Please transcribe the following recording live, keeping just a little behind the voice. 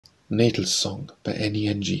Natal Song by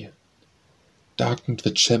Angier. Darkened the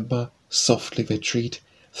chamber, softly they treat,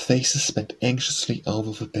 faces bent anxiously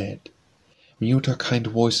over the bed. Mute are kind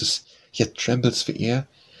voices, yet trembles the air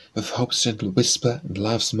with hope's gentle whisper and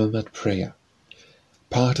love's murmured prayer.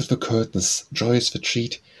 Parted the curtains, joyous the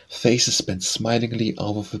treat, faces bent smilingly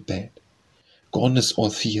over the bed. Gone is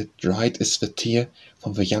all fear, dried is the tear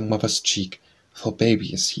from the young mother's cheek, for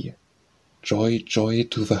baby is here. Joy, joy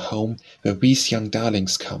to the home where these young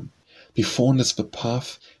darlings come. Be fondness the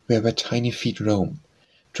path where their tiny feet roam.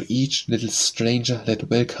 To each little stranger let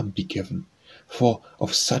welcome be given, for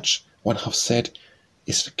of such, one hath said,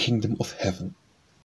 is the kingdom of heaven.